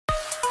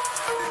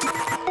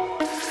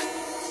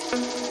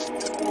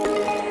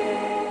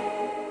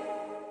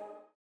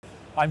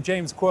I'm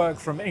James Quirk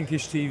from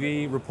Inkish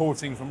TV,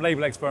 reporting from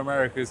LabelExpo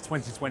Americas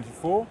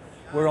 2024.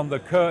 We're on the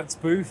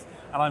KURZ booth,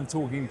 and I'm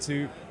talking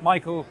to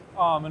Michael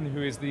Aumann,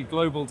 who is the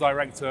Global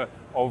Director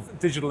of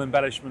Digital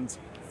Embellishment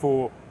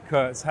for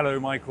KURZ. Hello,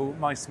 Michael.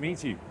 Nice to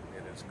meet you.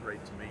 It is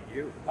great to meet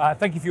you.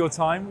 Thank you for your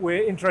time.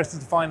 We're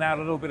interested to find out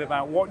a little bit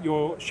about what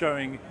you're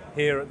showing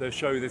here at the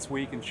show this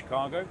week in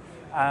Chicago,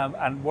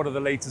 and what are the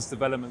latest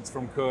developments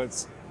from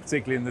KURZ,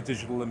 particularly in the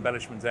digital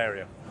embellishment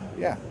area.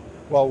 Yeah,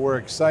 well, we're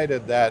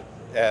excited that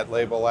at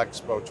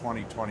LabelExpo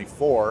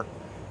 2024,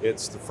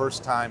 it's the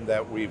first time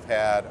that we've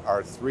had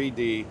our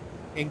 3D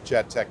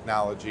inkjet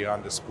technology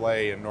on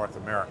display in North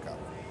America.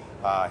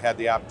 Had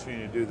the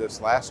opportunity to do this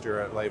last year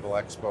at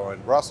LabelExpo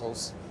in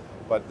Brussels,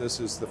 but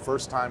this is the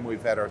first time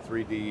we've had our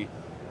 3D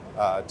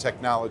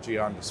technology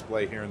on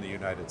display here in the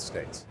United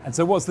States. And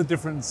so what's the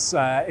difference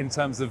in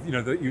terms of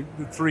the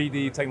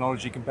 3D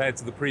technology compared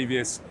to the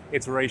previous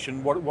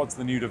iteration? What's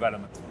the new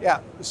development? Yeah,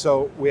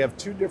 so we have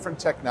two different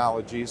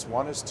technologies.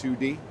 One is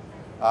 2D.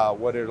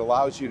 What it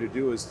allows you to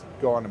do is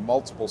go onto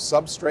multiple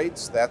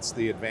substrates. That's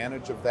the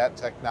advantage of that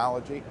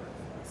technology.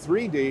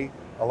 3D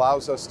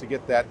allows us to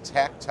get that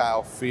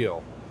tactile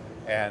feel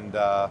and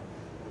a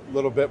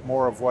little bit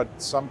more of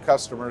what some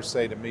customers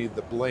say to me,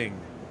 the bling,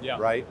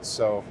 right?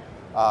 So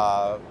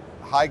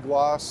high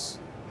gloss,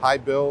 high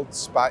build,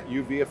 spot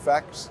UV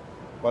effects,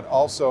 but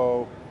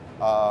also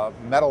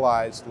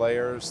metallized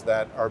layers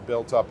that are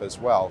built up as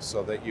well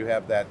so that you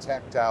have that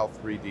tactile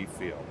 3D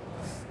feel.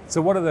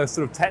 So what are the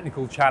sort of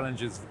technical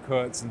challenges for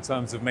KURZ in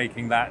terms of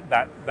making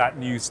that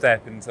new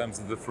step in terms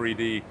of the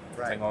 3D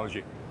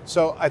technology?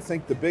 So I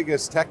think the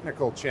biggest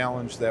technical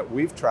challenge that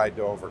we've tried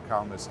to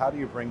overcome is how do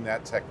you bring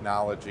that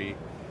technology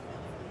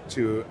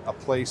to a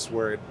place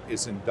where it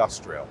is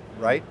industrial,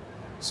 right?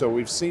 So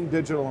we've seen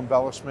digital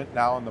embellishment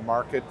now in the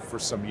market for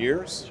some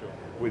years. Sure.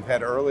 We've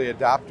had early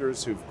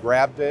adopters who've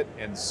grabbed it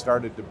and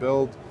started to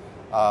build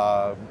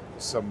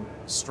some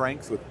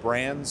strength with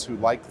brands who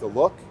like the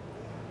look.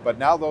 But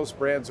now those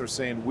brands are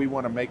saying, we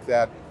want to make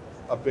that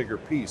a bigger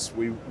piece.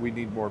 We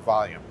need more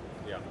volume.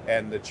 Yeah.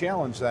 And the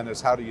challenge then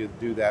is how do you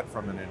do that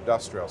from an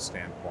industrial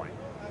standpoint?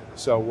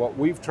 So what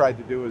we've tried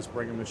to do is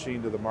bring a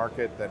machine to the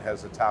market that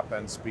has a top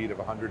end speed of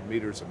 100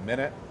 meters a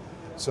minute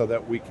so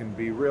that we can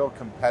be real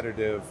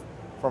competitive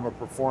from a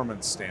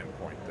performance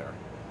standpoint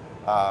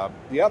there.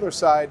 The other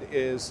side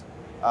is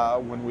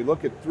when we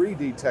look at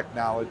 3D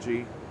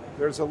technology,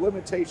 there's a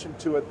limitation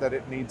to it that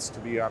it needs to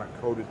be on a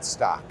coated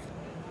stock,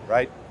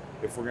 right?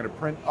 If we're going to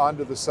print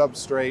onto the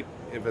substrate,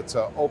 if it's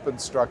an open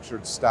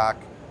structured stock,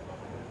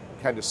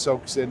 kind of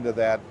soaks into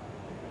that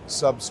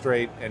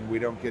substrate and we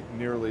don't get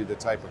nearly the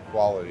type of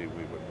quality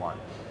we would want.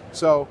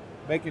 So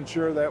making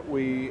sure that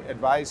we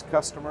advise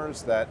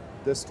customers that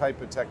this type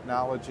of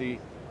technology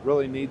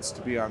really needs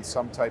to be on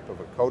some type of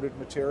a coated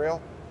material,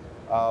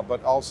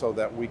 but also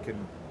that we can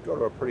go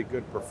to a pretty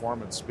good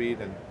performance speed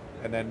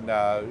and then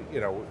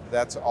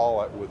that's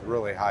all with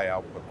really high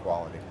output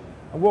quality.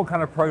 And what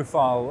kind of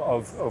profile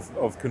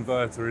of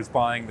converter is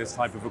buying this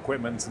type of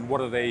equipment, and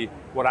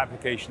what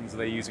applications are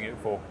they using it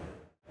for?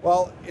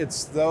 Well,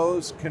 it's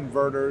those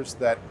converters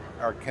that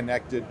are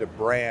connected to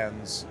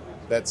brands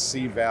that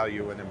see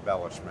value in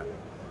embellishment.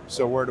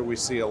 So where do we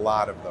see a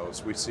lot of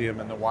those? We see them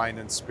in the wine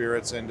and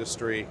spirits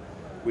industry.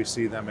 We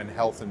see them in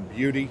health and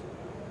beauty.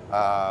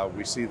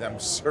 We see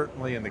them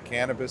certainly in the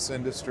cannabis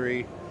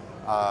industry,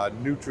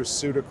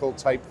 nutraceutical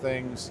type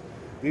things.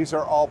 These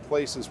are all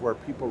places where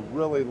people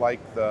really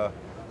like the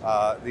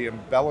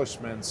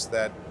embellishments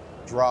that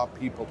draw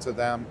people to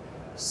them,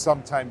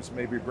 sometimes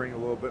maybe bring a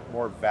little bit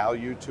more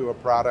value to a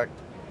product,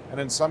 and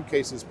in some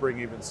cases bring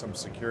even some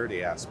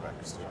security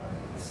aspects to it.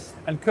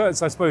 And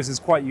KURZ, I suppose, is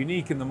quite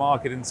unique in the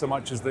market in so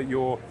much as that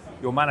you're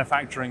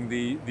manufacturing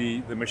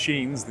the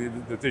machines,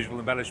 the digital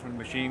embellishment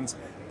machines,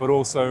 but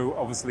also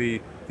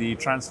obviously the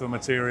transfer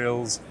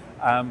materials.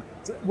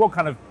 What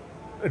kind of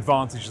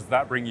advantage does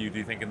that bring you, do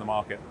you think, in the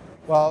market?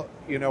 Well,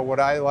 what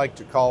I like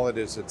to call it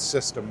is it's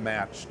system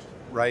matched,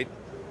 right?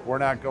 We're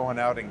not going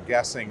out and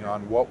guessing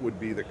on what would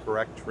be the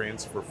correct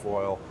transfer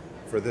foil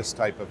for this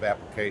type of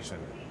application.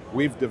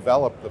 We've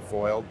developed the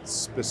foil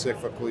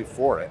specifically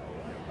for it.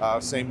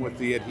 Same with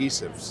the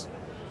adhesives.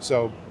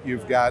 So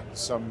you've got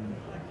some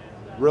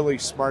really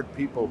smart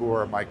people who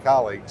are my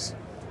colleagues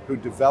who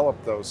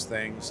develop those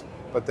things,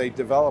 but they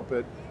develop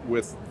it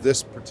with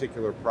this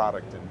particular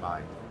product in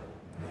mind.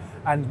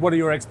 And what are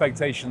your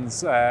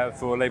expectations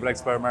for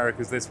LabelExpo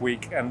Americas this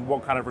week, and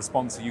what kind of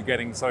response are you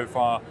getting so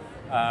far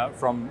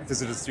from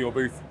visitors to your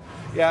booth?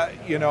 Yeah,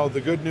 the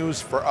good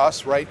news for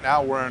us right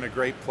now, we're in a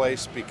great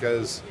place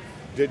because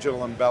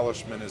digital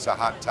embellishment is a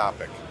hot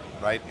topic,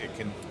 right? It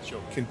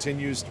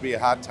continues to be a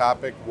hot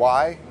topic.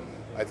 Why?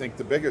 I think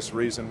the biggest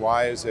reason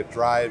why is it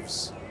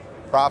drives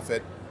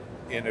profit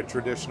in a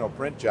traditional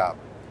print job,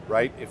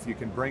 right? If you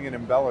can bring an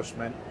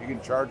embellishment, you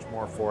can charge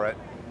more for it.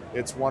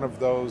 It's one of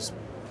those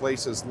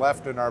places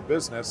left in our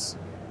business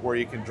where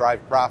you can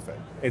drive profit.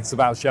 It's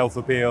about shelf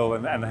appeal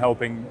and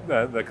helping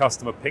the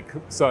customer pick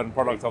certain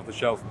products off the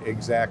shelf.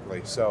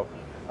 Exactly. So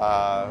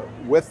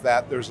with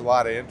that, there's a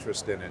lot of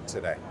interest in it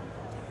today.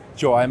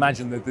 Sure, I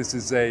imagine that this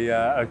is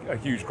a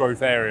huge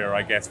growth area,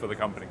 I guess, for the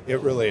company. It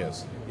really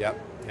is. Yep,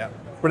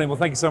 yep. Brilliant. Well,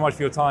 thank you so much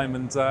for your time,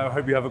 and I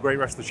hope you have a great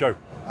rest of the show.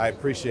 I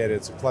appreciate it.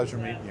 It's a pleasure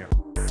meeting you.